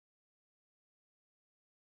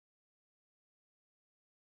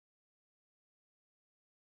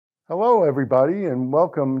Hello, everybody, and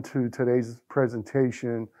welcome to today's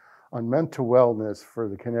presentation on mental wellness for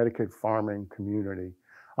the Connecticut farming community.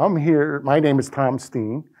 I'm here, my name is Tom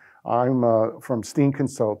Steen. I'm from Steen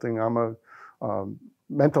Consulting. I'm a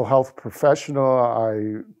mental health professional.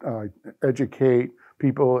 I educate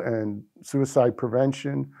people in suicide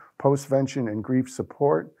prevention, postvention, and grief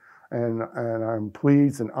support. And I'm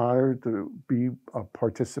pleased and honored to be a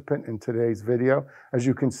participant in today's video. As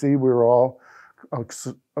you can see, we're all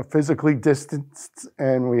physically distanced,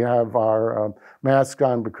 and we have our mask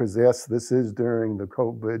on because, yes, this is during the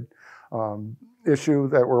COVID issue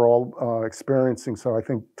that we're all experiencing. So I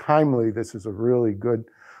think timely, this is a really good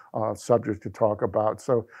subject to talk about.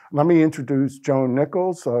 So let me introduce Joan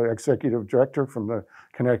Nichols, Executive Director from the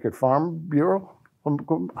Connecticut Farm Bureau.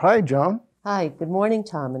 Hi, Joan. Hi, good morning,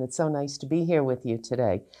 Tom, and it's so nice to be here with you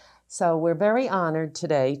today. So we're very honored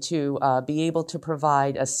today to be able to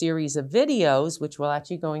provide a series of videos, which we're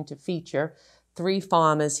actually going to feature 3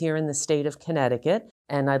 farmers here in the state of Connecticut.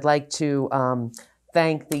 And I'd like to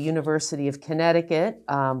thank the University of Connecticut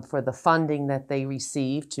for the funding that they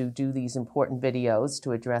received to do these important videos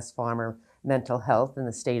to address farmer mental health in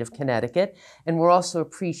the state of Connecticut. And we're also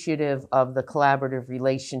appreciative of the collaborative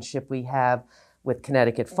relationship we have with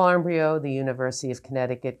Connecticut Farm Bureau, the University of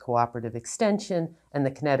Connecticut Cooperative Extension, and the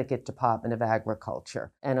Connecticut Department of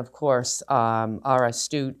Agriculture. And of course, our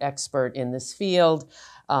astute expert in this field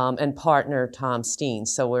and partner, Tom Steen.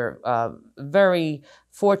 So we're very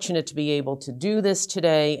fortunate to be able to do this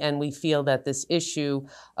today, and we feel that this issue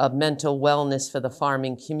of mental wellness for the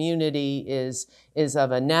farming community is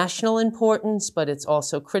of a national importance, but it's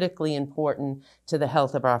also critically important to the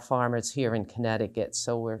health of our farmers here in Connecticut.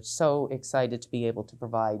 So we're so excited to be able to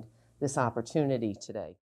provide this opportunity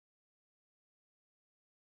today.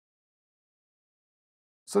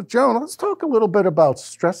 So, Joan, let's talk a little bit about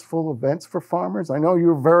stressful events for farmers. I know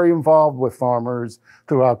you're very involved with farmers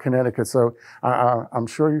throughout Connecticut, so I'm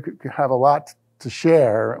sure you could have a lot to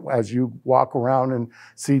share as you walk around and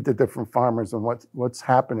see the different farmers and what's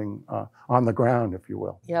happening on the ground, if you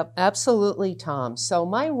will. Yep, absolutely, Tom. So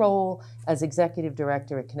my role as Executive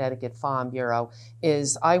Director at Connecticut Farm Bureau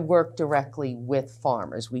is I work directly with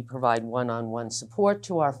farmers. We provide one-on-one support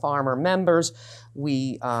to our farmer members.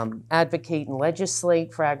 We advocate and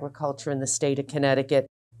legislate for agriculture in the state of Connecticut.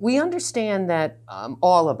 We understand that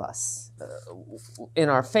all of us, in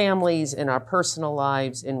our families, in our personal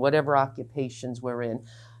lives, in whatever occupations we're in,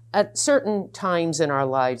 at certain times in our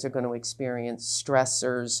lives are going to experience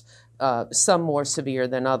stressors, some more severe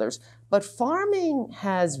than others. But farming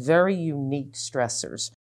has very unique stressors.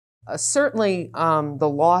 Certainly, the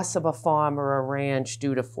loss of a farm or a ranch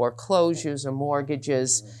due to foreclosures or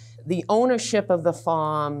mortgages, the ownership of the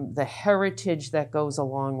farm, the heritage that goes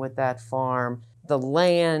along with that farm, the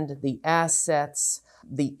land, the assets,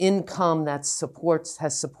 the income that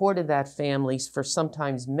has supported that family for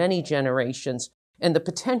sometimes many generations, and the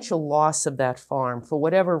potential loss of that farm for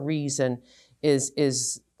whatever reason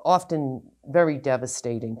is often very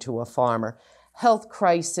devastating to a farmer. Health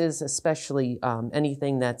crisis, especially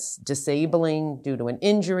anything that's disabling due to an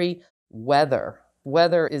injury. Weather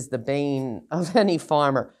is the bane of any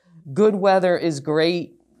farmer. Good weather is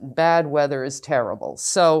great. Bad weather is terrible.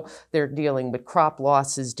 So they're dealing with crop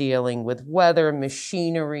losses, dealing with weather,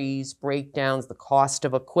 machineries, breakdowns, the cost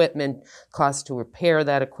of equipment, cost to repair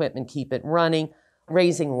that equipment, keep it running.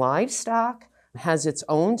 Raising livestock has its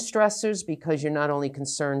own stressors because you're not only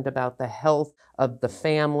concerned about the health of the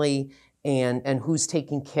family and who's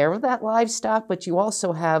taking care of that livestock, but you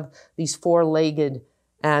also have these 4-legged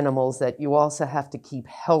animals that you also have to keep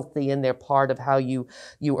healthy, and they're part of how you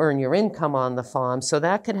earn your income on the farm. So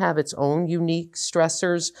that can have its own unique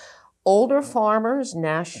stressors. Older farmers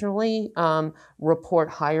nationally report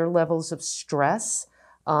higher levels of stress,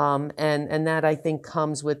 and that I think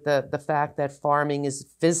comes with the fact that farming is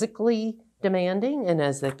physically demanding, and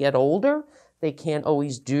as they get older, they can't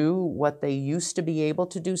always do what they used to be able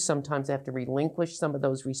to do. Sometimes they have to relinquish some of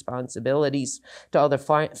those responsibilities to other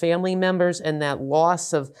family members, and that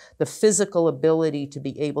loss of the physical ability to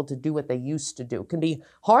be able to do what they used to do can be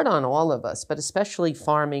hard on all of us, but especially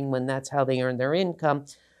farming when that's how they earn their income.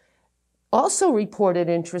 Also reported,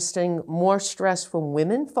 interesting, more stress from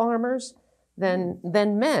women farmers than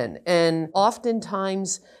men, and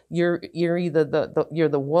oftentimes you're either you're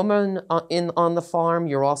the woman on the farm,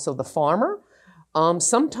 you're also the farmer.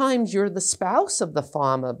 Sometimes you're the spouse of the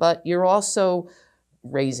farmer, but you're also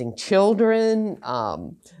raising children.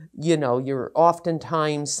 You're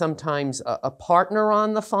oftentimes, sometimes a partner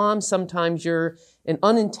on the farm. Sometimes you're an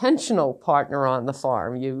unintentional partner on the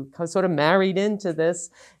farm. You sort of married into this,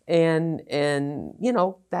 and you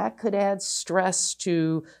know, that could add stress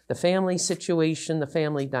to the family situation, the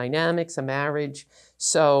family dynamics, a marriage.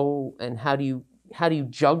 So, and how do you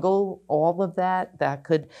juggle all of that? That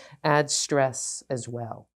could add stress as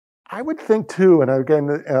well. I would think too, and again,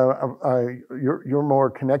 you're more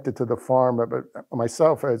connected to the farm, but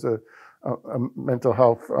myself as a mental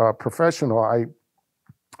health professional,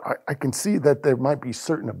 I can see that there might be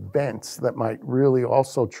certain events that might really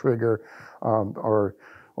also trigger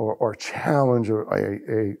or challenge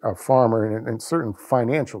a farmer, and certain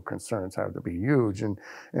financial concerns have to be huge, and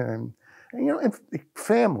you know, and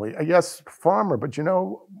family, yes, farmer, but you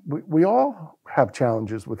know, we all have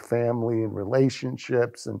challenges with family and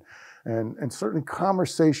relationships, and certainly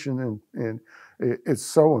conversation and is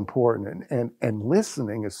so important, and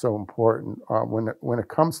listening is so important when it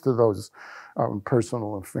comes to those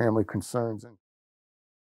personal and family concerns. And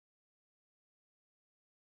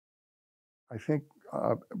I think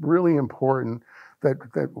really important that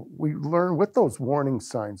we learn what those warning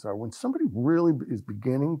signs are. When somebody really is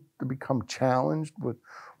beginning to become challenged with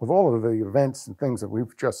all of the events and things that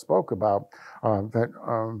we've just spoke about,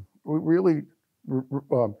 we really,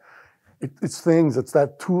 it's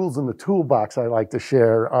that tools in the toolbox I like to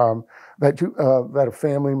share, that a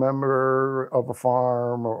family member of a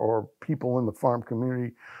farm or people in the farm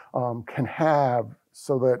community can have,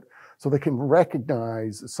 so they can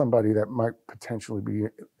recognize somebody that might potentially be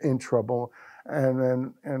in trouble,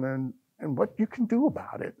 and what you can do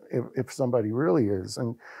about it if somebody really is.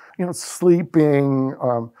 And you know, sleeping,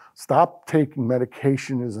 stop taking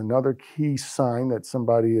medication is another key sign that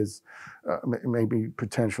somebody is maybe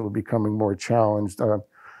potentially becoming more challenged.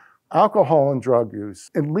 Alcohol and drug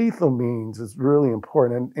use and lethal means is really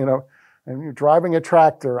important. And you know, and you're driving a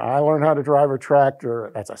tractor. I learned how to drive a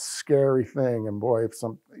tractor. That's a scary thing. And boy, if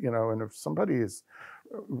somebody is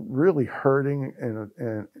really hurting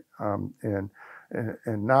and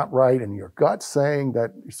not right, and your gut's saying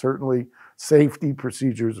that, certainly safety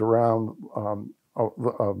procedures around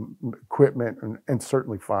equipment and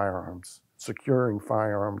certainly firearms, securing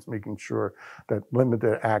firearms, making sure that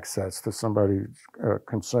limited access to somebody's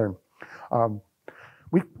concerned.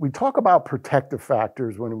 We talk about protective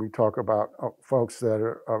factors when we talk about folks that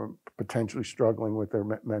are potentially struggling with their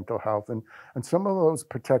mental health, and some of those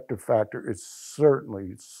protective factors is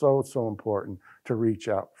certainly so important to reach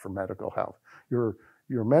out for medical health. Your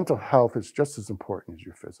mental health is just as important as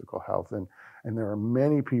your physical health, and there are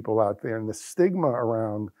many people out there, and the stigma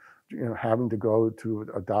around, you know, having to go to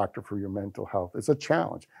a doctor for your mental health is a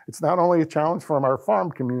challenge. It's not only a challenge from our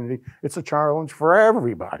farm community, it's a challenge for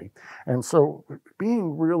everybody. And so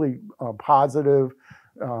being really positive,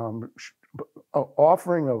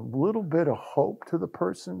 offering a little bit of hope to the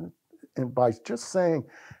person, and by just saying,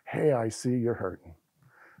 hey, I see you're hurting.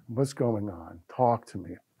 What's going on? Talk to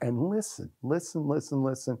me. And listen.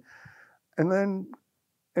 And then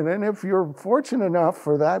if you're fortunate enough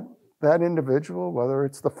for that individual, whether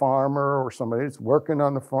it's the farmer or somebody that's working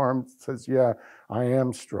on the farm, says, yeah, I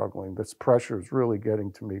am struggling. This pressure is really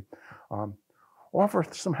getting to me. Offer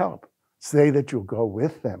some help. Say that you'll go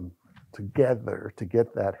with them together to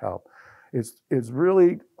get that help. Is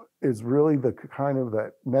really the kind of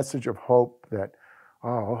that message of hope that,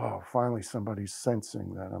 oh, finally somebody's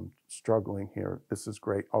sensing that I'm struggling here. This is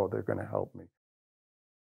great. Oh, they're going to help me.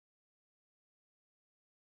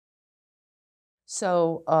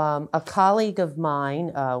 So a colleague of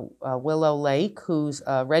mine, Willow Lake, who's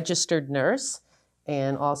a registered nurse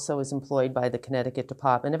and also is employed by the Connecticut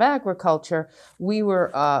Department of Agriculture, we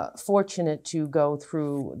were fortunate to go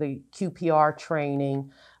through the QPR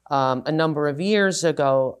training a number of years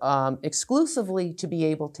ago, exclusively to be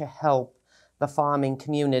able to help the farming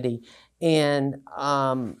community. And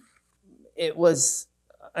it was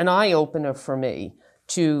an eye-opener for me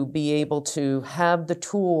to be able to have the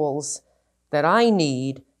tools that I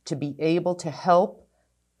need to be able to help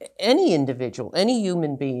any individual, any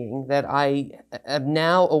human being, that I am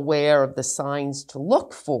now aware of the signs to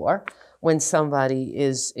look for when somebody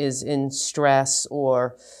is in stress,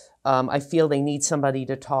 or I feel they need somebody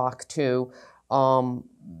to talk to.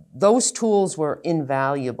 Those tools were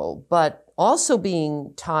invaluable, but also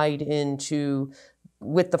being tied into,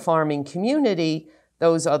 with the farming community,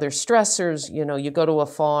 those other stressors. You know, you go to a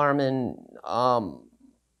farm and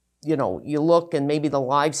you know, you look and maybe the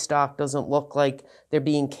livestock doesn't look like they're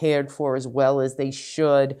being cared for as well as they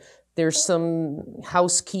should. There's some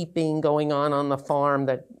housekeeping going on the farm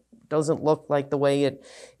that doesn't look like the way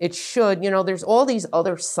it should. You know, there's all these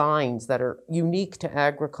other signs that are unique to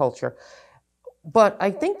agriculture. But I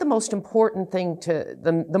think the most important thing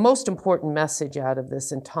the most important message out of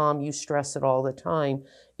this, and Tom, you stress it all the time,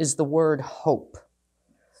 is the word hope.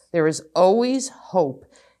 There is always hope.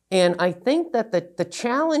 And I think that the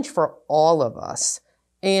challenge for all of us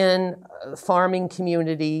in the farming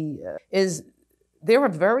community is they're a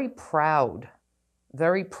very proud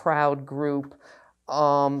group,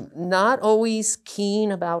 not always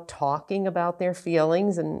keen about talking about their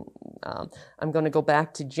feelings. And I'm going to go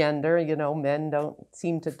back to gender. You know, men don't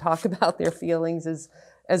seem to talk about their feelings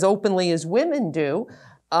as openly as women do.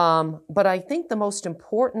 But I think the most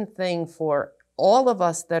important thing for all of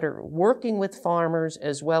us that are working with farmers,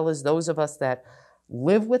 as well as those of us that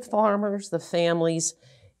live with farmers, the families,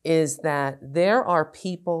 is that there are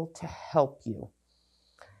people to help you.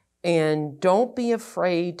 And don't be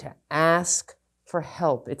afraid to ask for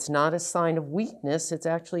help. It's not a sign of weakness, it's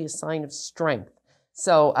actually a sign of strength.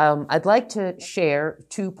 So I'd like to share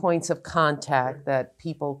 2 points of contact that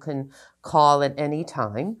people can call at any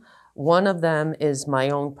time. One of them is my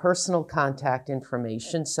own personal contact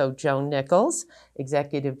information. So Joan Nichols,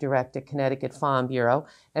 Executive Director, Connecticut Farm Bureau,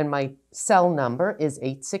 and my cell number is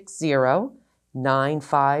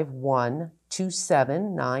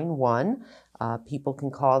 860-951-2791. People can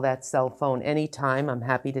call that cell phone anytime. I'm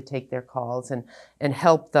happy to take their calls and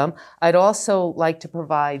help them. I'd also like to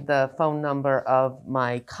provide the phone number of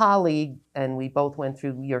my colleague, and we both went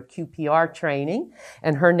through your QPR training,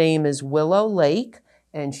 and her name is Willow Lake,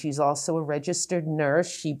 and she's also a registered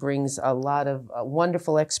nurse. She brings a lot of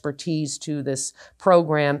wonderful expertise to this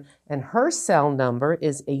program, and her cell number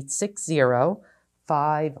is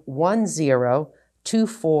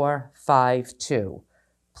 860-510-2452.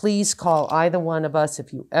 Please call either one of us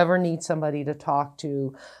if you ever need somebody to talk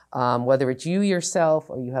to, whether it's you yourself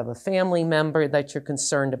or you have a family member that you're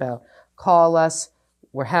concerned about. Call us.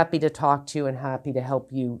 We're happy to talk to you and happy to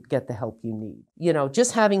help you get the help you need. You know,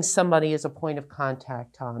 just having somebody as a point of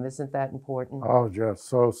contact, Tom, isn't that important? Oh, just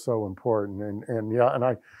so important. And yeah, and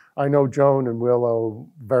I know Joan and Willow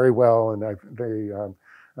very well, and they've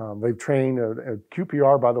trained.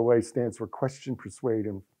 QPR, by the way, stands for Question, Persuade,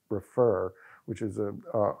 and Refer, which is a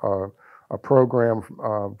program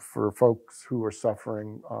for folks who are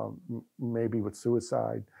suffering maybe with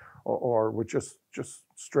suicide or with just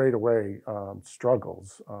straight away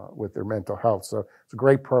struggles with their mental health. So it's a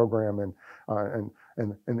great program, and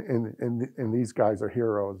these guys are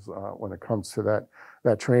heroes when it comes to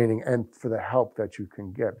that training and for the help that you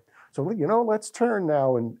can get. So let's turn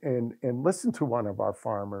now and listen to one of our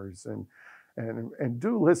farmers and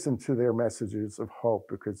do listen to their messages of hope,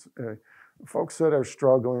 because folks that are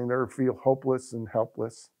struggling, they feel hopeless and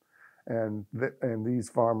helpless, and these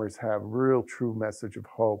farmers have real true message of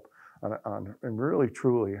hope on and really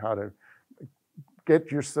truly how to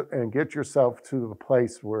get yourself to the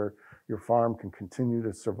place where your farm can continue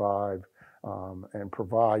to survive and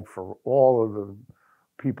provide for all of the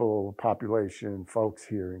population, folks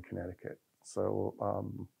here in Connecticut. So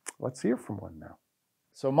let's hear from one now.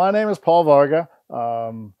 So my name is Paul Varga.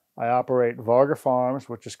 I operate Varga Farms,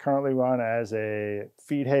 which is currently run as a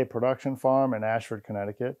feed hay production farm in Ashford,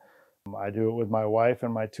 Connecticut. I do it with my wife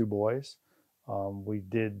and my 2 boys. We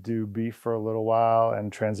did do beef for a little while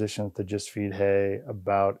and transitioned to just feed hay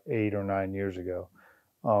about 8 or 9 years ago.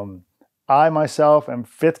 I myself am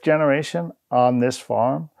 5th generation on this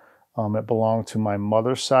farm. It belonged to my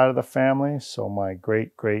mother's side of the family, so my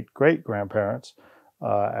great-great-great-grandparents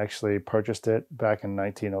actually purchased it back in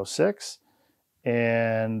 1906.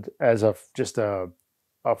 And as just a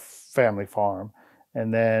family farm.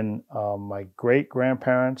 And then my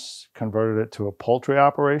great-grandparents converted it to a poultry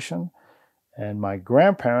operation, and my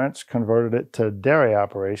grandparents converted it to dairy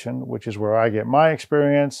operation, which is where I get my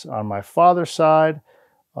experience. On my father's side,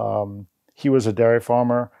 he was a dairy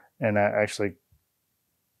farmer, and actually,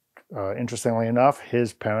 interestingly enough,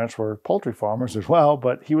 his parents were poultry farmers as well,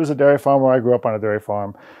 but he was a dairy farmer. I grew up on a dairy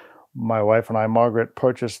farm. My wife and I, Margaret,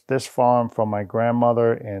 purchased this farm from my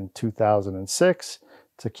grandmother in 2006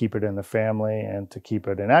 to keep it in the family and to keep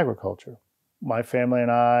it in agriculture. My family and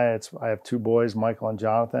I have 2 boys, Michael and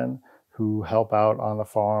Jonathan, who help out on the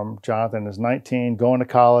farm. Jonathan is 19, going to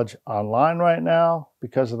college online right now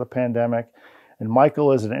because of the pandemic. And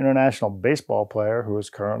Michael is an international baseball player who is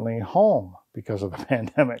currently home because of the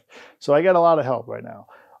pandemic. So I get a lot of help right now.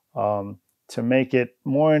 To make it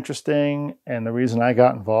more interesting, and the reason I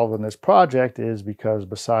got involved in this project is because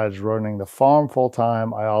besides running the farm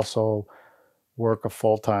full-time, I also work a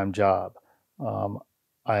full-time job.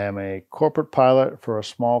 I am a corporate pilot for a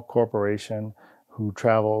small corporation who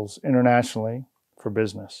travels internationally for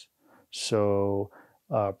business. So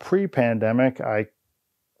pre-pandemic, I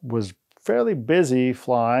was fairly busy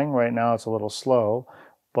flying. Right now it's a little slow,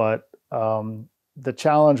 but the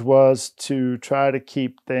challenge was to try to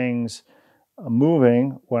keep things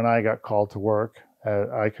moving when I got called to work.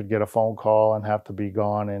 I could get a phone call and have to be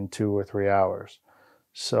gone in 2 or 3 hours.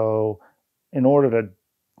 So in order to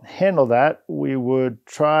handle that, we would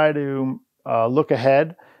try to look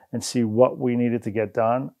ahead and see what we needed to get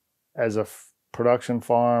done. As a production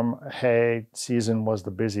farm, hay season was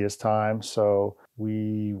the busiest time, so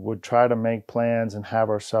we would try to make plans and have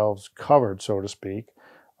ourselves covered, so to speak.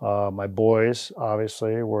 My boys,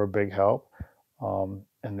 obviously, were a big help,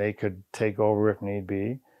 and they could take over if need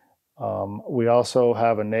be. We also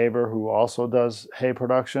have a neighbor who also does hay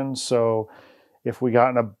production, so if we got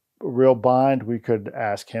in a real bind, we could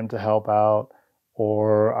ask him to help out.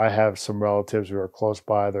 Or I have some relatives who are close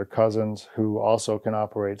by, their cousins, who also can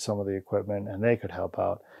operate some of the equipment, and they could help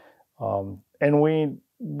out. And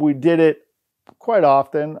we did it quite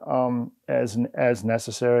often as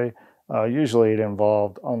necessary. Usually it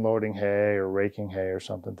involved unloading hay or raking hay or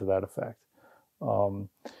something to that effect.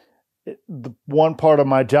 The one part of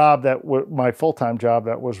my job my full-time job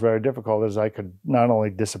that was very difficult is I could not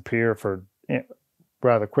only disappear for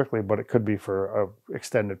rather quickly, but it could be for an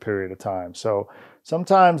extended period of time. So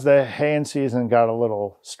sometimes the haying season got a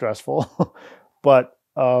little stressful, but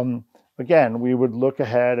again, we would look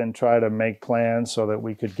ahead and try to make plans so that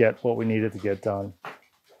we could get what we needed to get done.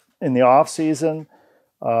 In the off season,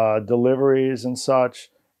 deliveries and such,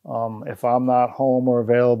 if I'm not home or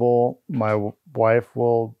available, my wife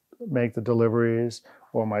will make the deliveries,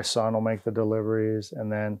 or my son will make the deliveries.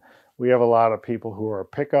 And then we have a lot of people who are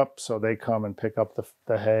pickup, so they come and pick up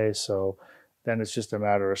the hay. So then it's just a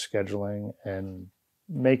matter of scheduling and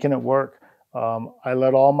making it work. I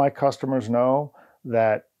let all my customers know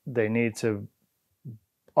that they need to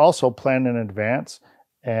also plan in advance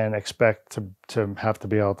and expect to have to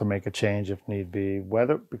be able to make a change if need be.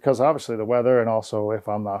 Because obviously the weather, and also if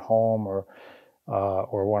I'm not home or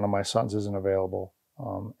one of my sons isn't available.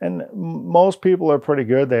 And most people are pretty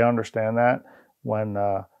good. They understand that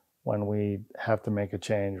when we have to make a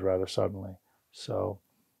change rather suddenly. So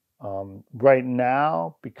right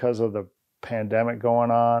now, because of the pandemic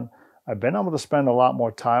going on, I've been able to spend a lot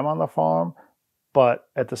more time on the farm, but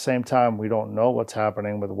at the same time, we don't know what's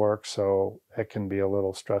happening with work, so it can be a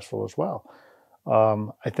little stressful as well.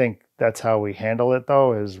 I think that's how we handle it,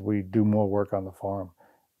 though, is we do more work on the farm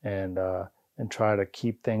and try to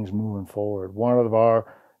keep things moving forward. One of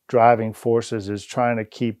our driving forces is trying to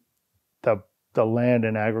keep the land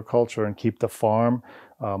in agriculture and keep the farm.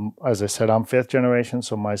 As I said, I'm 5th generation,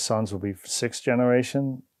 so my sons will be 6th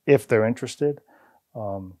generation if they're interested.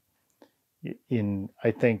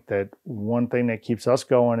 I think that one thing that keeps us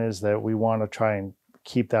going is that we want to try and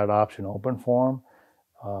keep that option open for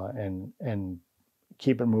them and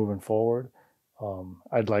keep it moving forward.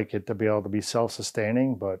 I'd like it to be able to be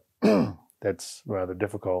self-sustaining, but that's rather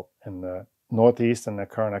difficult in the Northeast in the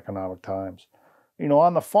current economic times. You know,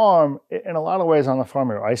 on the farm, in a lot of ways on the farm,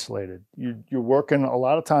 you're isolated. You're working a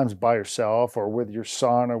lot of times by yourself or with your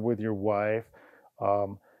son or with your wife.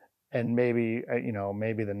 And maybe,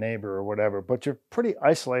 maybe the neighbor or whatever, but you're pretty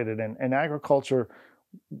isolated. And in agriculture,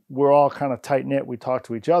 we're all kind of tight knit. We talk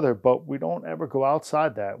to each other, but we don't ever go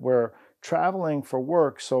outside that. We're traveling for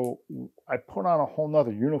work. So I put on a whole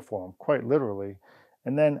nother uniform, quite literally.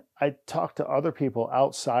 And then I talk to other people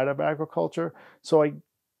outside of agriculture. So I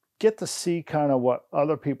get to see kind of what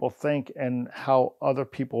other people think and how other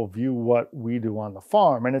people view what we do on the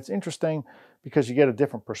farm. And it's interesting because you get a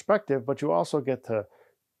different perspective, but you also get to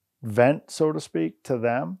vent, so to speak, to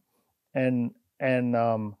them and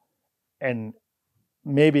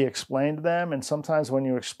maybe explain to them. And sometimes when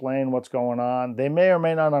you explain what's going on, they may or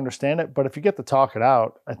may not understand it, but if you get to talk it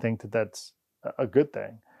out, I think that that's a good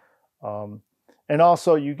thing. And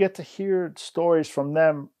also you get to hear stories from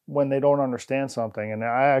them when they don't understand something. And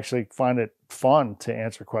I actually find it fun to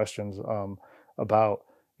answer questions about,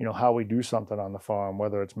 how we do something on the farm,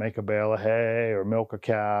 whether it's make a bale of hay or milk a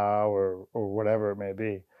cow or whatever it may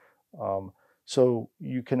be. So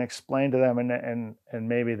you can explain to them and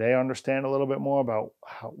maybe they understand a little bit more about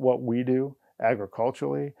what we do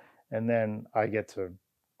agriculturally. And then I get to,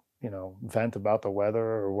 vent about the weather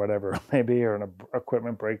or whatever it may be, or an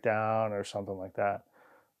equipment breakdown or something like that.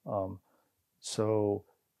 So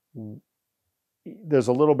there's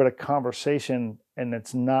a little bit of conversation, and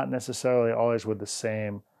it's not necessarily always with the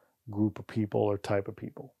same group of people or type of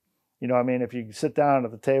people. If you sit down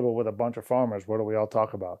at the table with a bunch of farmers, what do we all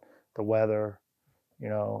talk about? The weather,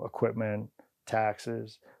 equipment,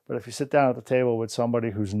 taxes. But if you sit down at the table with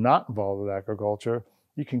somebody who's not involved with agriculture,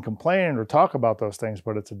 you can complain or talk about those things,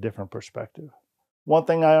 but it's a different perspective. One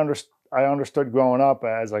thing I understood growing up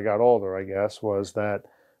as I got older, I guess, was that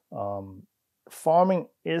farming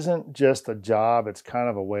isn't just a job, it's kind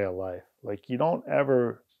of a way of life. Like, you don't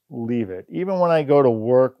ever leave it. Even when I go to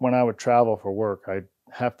work, when I would travel for work, I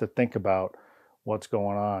have to think about what's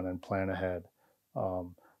going on and plan ahead.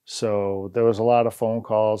 So there was a lot of phone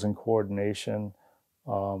calls and coordination,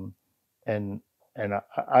 and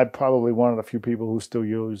I'm probably one of the few people who still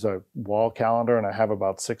use a wall calendar, and I have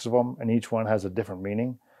about 6 of them, and each one has a different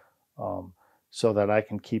meaning, so that I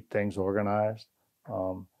can keep things organized,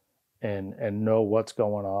 and know what's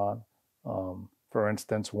going on. For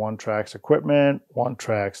instance, one tracks equipment, one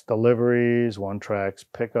tracks deliveries, one tracks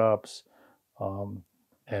pickups,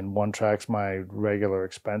 and one tracks my regular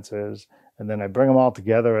expenses. And then I bring them all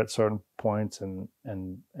together at certain points and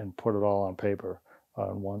put it all on paper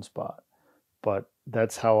in one spot. But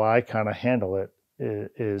that's how I kind of handle it,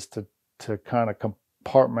 is to kind of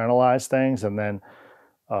compartmentalize things, and then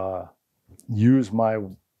use my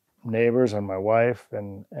neighbors and my wife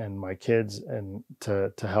and my kids and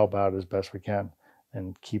to help out as best we can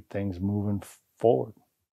and keep things moving forward.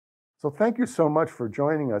 So thank you so much for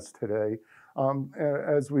joining us today.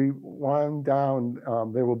 As we wind down,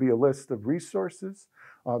 there will be a list of resources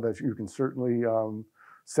that you can certainly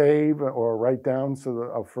save or write down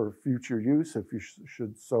for future use if you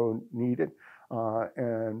should so need it.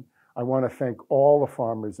 And I want to thank all the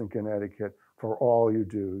farmers in Connecticut for all you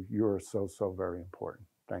do. You are so, so very important.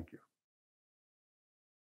 Thank you.